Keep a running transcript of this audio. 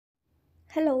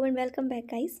Hello and welcome back,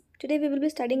 guys. Today we will be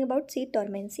studying about seed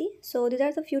dormancy. So these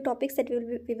are the few topics that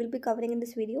we will be covering in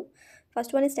this video.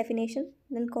 First one is definition,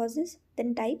 then causes,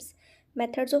 then types,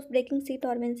 methods of breaking seed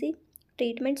dormancy,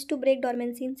 treatments to break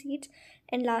dormancy in seeds,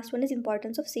 and last one is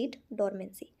importance of seed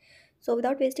dormancy. So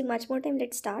without wasting much more time,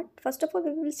 let's start. First of all,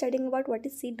 we will be studying about what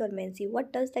is seed dormancy.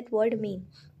 What does that word mean?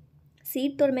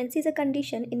 Seed dormancy is a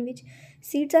condition in which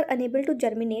seeds are unable to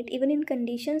germinate even in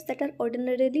conditions that are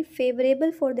ordinarily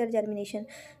favorable for their germination.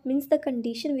 Means the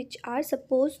condition which are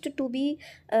supposed to be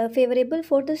favorable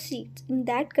for the seeds. In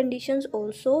that conditions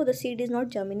also the seed is not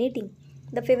germinating.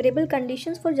 The favorable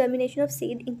conditions for germination of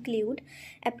seed include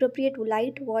appropriate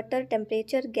light, water,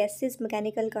 temperature, gases,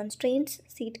 mechanical constraints,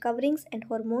 seed coverings, and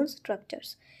hormone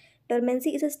structures.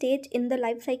 Dormancy is a stage in the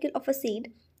life cycle of a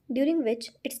seed during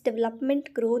which its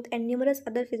development, growth, and numerous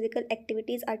other physical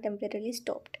activities are temporarily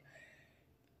stopped.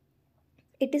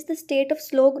 It is the state of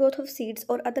slow growth of seeds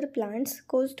or other plants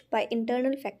caused by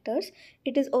internal factors.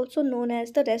 It is also known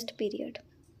as the rest period.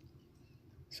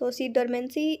 So, seed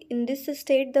dormancy, in this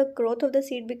state, the growth of the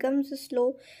seed becomes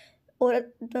slow, or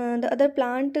the other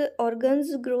plant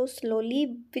organs grow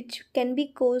slowly, which can be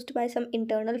caused by some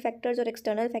internal factors or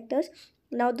external factors.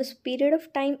 Now, this period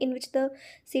of time in which the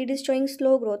seed is showing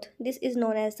slow growth, this is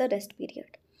known as the rest period.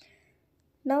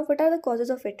 Now, what are the causes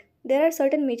of it? There are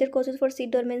certain major causes for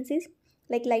seed dormancies,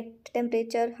 like light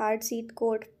temperature, hard seed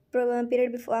coat,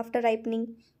 period before after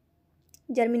ripening,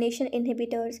 germination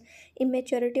inhibitors,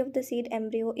 immaturity of the seed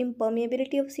embryo,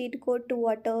 impermeability of seed coat to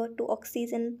water, to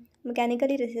oxygen,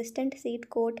 mechanically resistant seed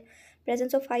coat,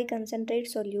 presence of high concentrate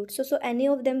solutes. So any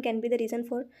of them can be the reason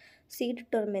for seed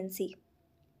dormancy.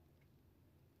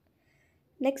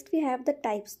 Next, we have the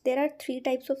types. There are three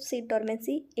types of seed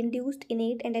dormancy: induced,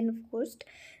 innate, and enforced.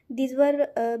 These were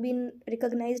been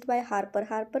recognized by Harper.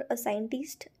 Harper, a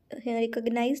scientist,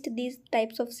 recognized these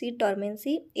types of seed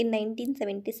dormancy in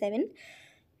 1977.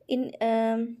 In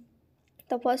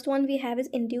The first one we have is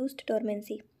induced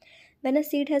dormancy. When a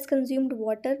seed has consumed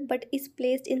water but is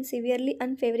placed in severely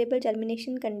unfavorable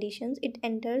germination conditions, it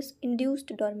enters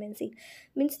induced dormancy.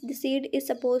 Means the seed is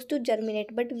supposed to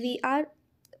germinate, but we are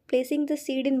placing the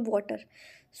seed in water,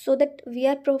 so that we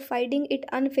are providing it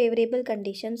unfavorable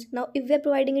conditions. Now if we are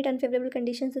providing it unfavorable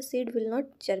conditions, the seed will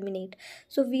not germinate.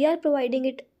 So we are providing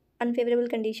it unfavorable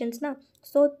conditions now.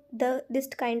 So the this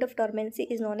kind of dormancy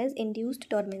is known as induced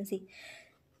dormancy.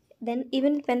 Then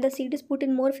even when the seed is put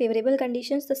in more favorable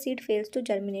conditions, the seed fails to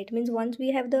germinate. Means once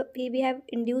we have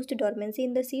induced dormancy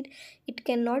in the seed, it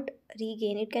cannot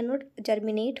regain, it cannot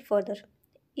germinate further,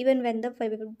 even when the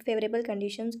favorable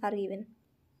conditions are given.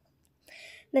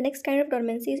 The next kind of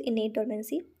dormancy is innate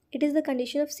dormancy. It is the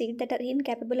condition of seed that are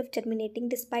incapable of germinating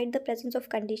despite the presence of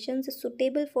conditions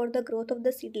suitable for the growth of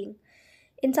the seedling.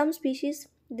 In some species,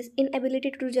 this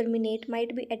inability to germinate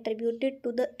might be attributed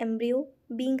to the embryo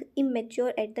being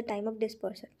immature at the time of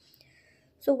dispersal.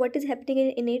 So, what is happening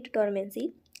in innate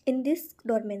dormancy? In this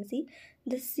dormancy,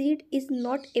 the seed is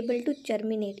not able to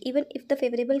germinate even if the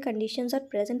favorable conditions are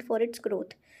present for its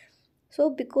growth. So,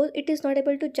 because it is not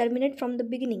able to germinate from the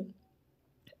beginning,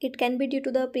 it can be due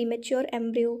to the premature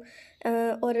embryo,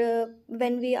 or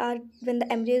when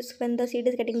the seed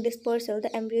is getting dispersal,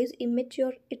 the embryo is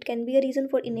immature. It can be a reason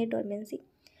for innate dormancy.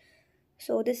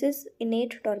 So this is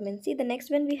innate dormancy. The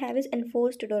next one we have is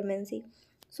enforced dormancy.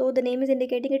 So the name is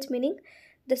indicating its meaning: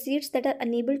 the seeds that are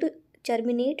unable to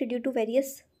germinate due to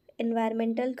various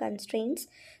environmental constraints,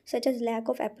 such as lack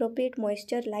of appropriate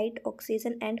moisture, light,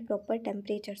 oxygen, and proper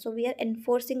temperature. So we are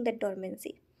enforcing that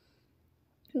dormancy.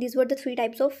 These were the three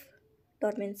types of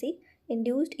dormancy: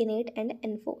 induced, innate, and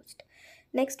enforced.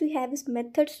 Next, we have is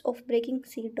methods of breaking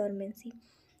seed dormancy.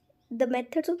 The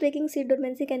methods of breaking seed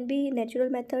dormancy can be natural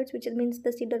methods, which means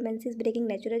the seed dormancy is breaking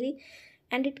naturally,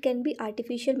 and it can be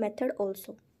artificial method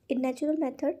also. In natural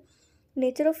method,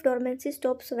 nature of dormancy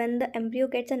stops when the embryo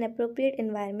gets an appropriate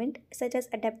environment, such as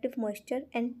adaptive moisture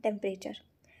and temperature.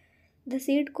 The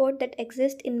seed coat that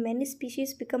exists in many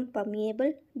species become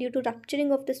permeable due to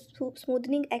rupturing of the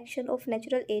smoothing action of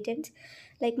natural agents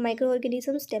like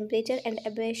microorganisms, temperature, and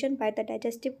abrasion by the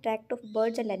digestive tract of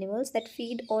birds and animals that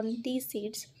feed on these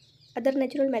seeds. Other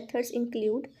natural methods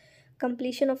include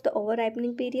completion of the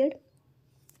over-ripening period,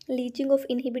 leaching of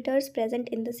inhibitors present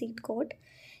in the seed coat,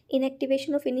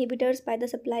 inactivation of inhibitors by the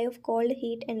supply of cold,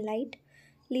 heat, and light,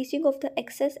 leaching of the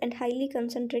excess and highly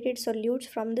concentrated solutes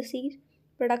from the seed,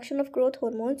 production of growth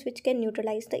hormones which can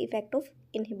neutralize the effect of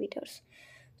inhibitors.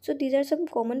 So these are some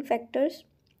common factors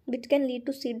which can lead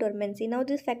to seed dormancy. Now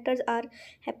these factors are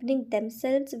happening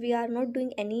themselves. We are not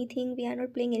doing anything. We are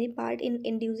not playing any part in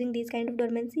inducing these kind of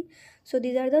dormancy. So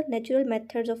these are the natural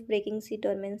methods of breaking seed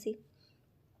dormancy.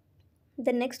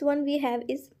 The next one we have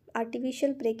is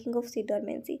artificial breaking of seed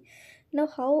dormancy. Now,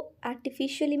 how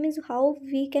artificially means how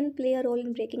we can play a role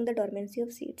in breaking the dormancy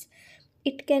of seeds.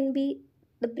 It can be,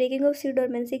 the breaking of seed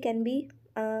dormancy can be,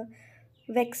 uh,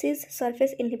 waxes,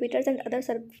 surface inhibitors, and other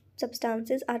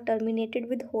substances are terminated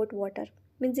with hot water.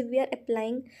 Means if we are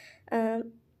applying uh,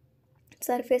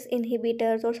 surface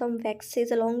inhibitors or some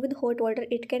waxes along with hot water,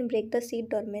 it can break the seed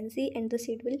dormancy and the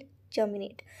seed will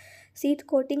germinate. Seed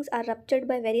coatings are ruptured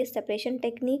by various separation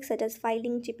techniques such as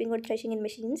filing, chipping, or threshing in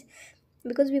machines.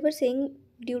 Because we were saying,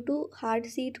 due to hard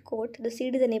seed coat, the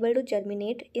seed is unable to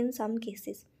germinate in some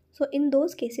cases. So in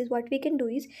those cases, what we can do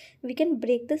is we can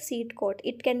break the seed coat.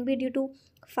 It can be due to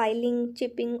filing,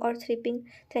 chipping, or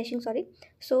threshing. Sorry.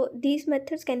 So these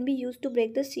methods can be used to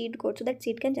break the seed coat so that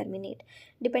seed can germinate.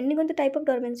 Depending on the type of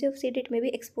dormancy of seed, it may be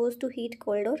exposed to heat,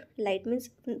 cold, or light. Means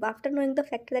after knowing the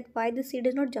fact that why the seed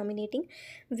is not germinating,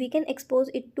 we can expose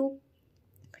it to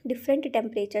different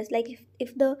temperatures. Like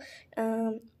if the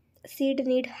um, seed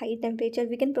need high temperature,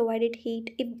 we can provide it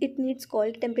heat. If it needs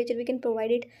cold temperature, we can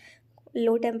provide it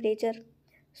low temperature.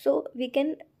 So we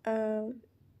can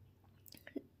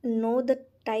know the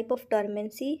type of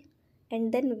dormancy,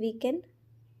 and then we can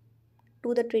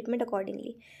do the treatment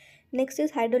accordingly. Next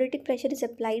is hydrolytic pressure is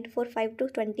applied for 5 to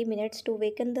 20 minutes to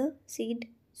awaken the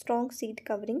strong seed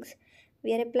coverings.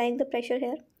 We are applying the pressure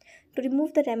here. To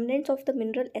remove the remnants of the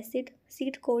mineral acid,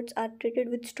 seed coats are treated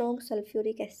with strong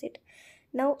sulfuric acid.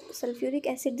 Now, sulfuric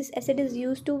acid, this acid is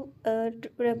used to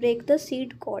break the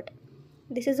seed coat.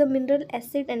 This is a mineral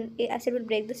acid, and acid will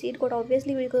break the seed coat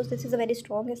obviously because this is a very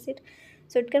strong acid.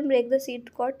 So it can break the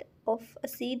seed coat of a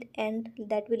seed, and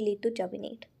that will lead to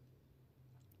germinate.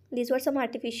 These were some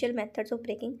artificial methods of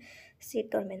breaking seed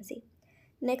dormancy.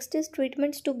 Next is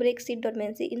treatments to break seed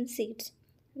dormancy in seeds.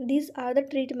 These are the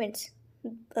treatments.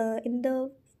 In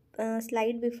the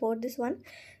slide before this one,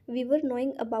 we were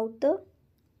knowing about the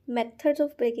methods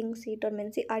of breaking seed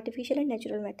dormancy, artificial and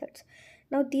natural methods.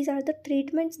 Now these are the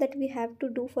treatments that we have to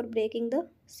do for breaking the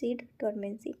seed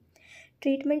dormancy.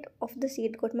 Treatment of the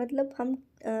seed coat मतलब हम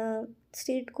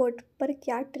seed coat पर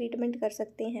क्या treatment कर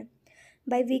सकते हैं.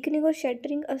 By weakening or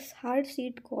shattering a hard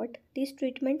seed coat, these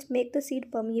treatments make the seed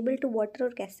permeable to water or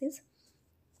gases.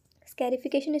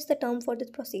 Scarification is the term for this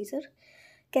procedure.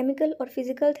 Chemical or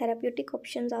physical therapeutic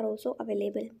options are also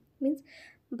available. Means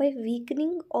by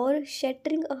weakening or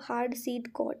shattering a hard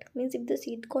seed coat, means if the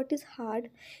seed coat is hard,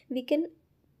 we can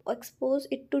expose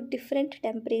it to different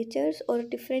temperatures or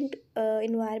different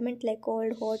environment like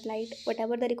cold, hot, light,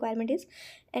 whatever the requirement is,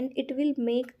 and it will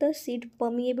make the seed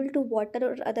permeable to water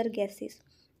or other gases.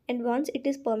 And once it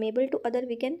is permeable to other,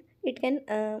 it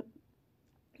can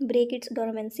break its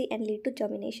dormancy and lead to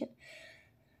germination.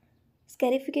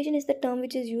 Scarification is the term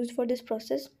which is used for this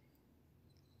process.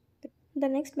 The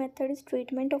next method is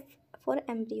treatment for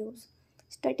embryos.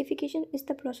 Stratification is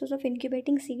the process of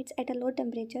incubating seeds at a low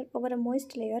temperature over a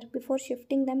moist layer before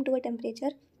shifting them to a temperature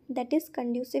that is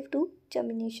conducive to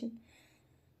germination.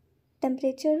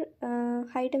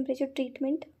 High temperature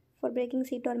treatment for breaking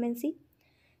seed dormancy.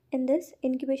 In this,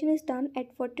 incubation is done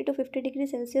at 40 to 50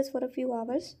 degrees Celsius for a few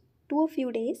hours to a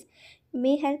few days.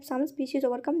 May help some species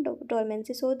overcome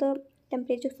dormancy. So the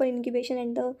temperature for incubation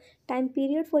and the time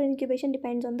period for incubation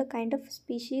depends on the kind of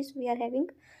species we are having,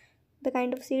 the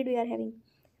kind of seed we are having.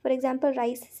 For example,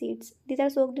 rice seeds. These are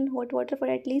soaked in hot water for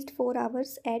at least 4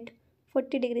 hours at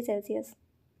 40 degrees Celsius.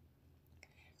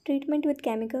 Treatment with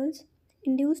chemicals.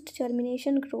 Induced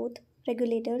germination growth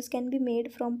regulators can be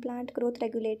made from plant growth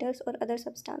regulators or other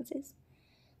substances.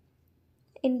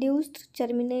 Induced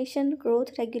germination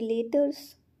growth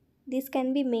regulators. These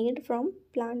can be made from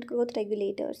plant growth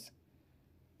regulators.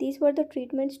 These were the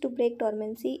treatments to break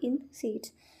dormancy in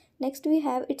seeds. Next, we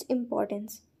have its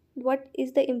importance. What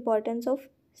is the importance of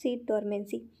seed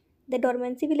dormancy? The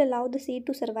dormancy will allow the seed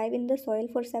to survive in the soil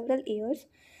for several years.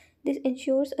 This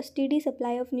ensures a steady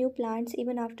supply of new plants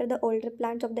even after the older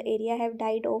plants of the area have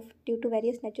died off due to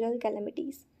various natural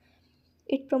calamities.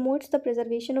 It promotes the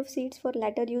preservation of seeds for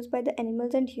later use by the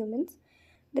animals and humans.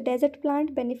 The desert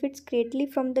plant benefits greatly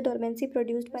from the dormancy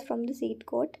produced from the seed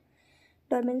coat.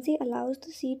 Dormancy allows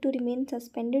the seed to remain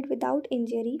suspended without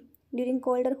injury during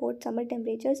cold or hot summer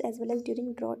temperatures as well as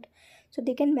during drought. So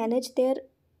they can manage their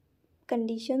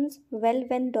conditions well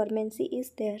when dormancy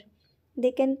is there.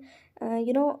 They can,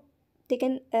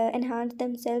 enhance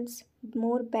themselves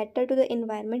more better to the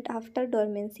environment after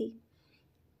dormancy.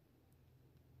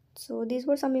 So these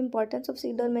were some importance of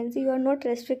seed dormancy. You are not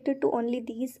restricted to only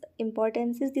these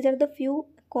importances. These are the few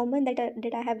common that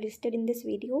I have listed in this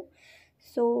video.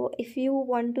 So if you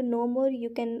want to know more, you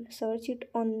can search it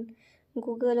on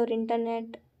Google or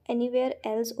internet. anywhere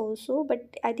else also,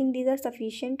 but I think these are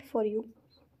sufficient for you.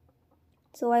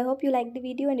 So I hope you like the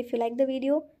video, and if you like the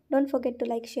video, don't forget to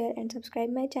like, share and subscribe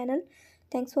my channel.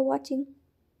 Thanks for watching.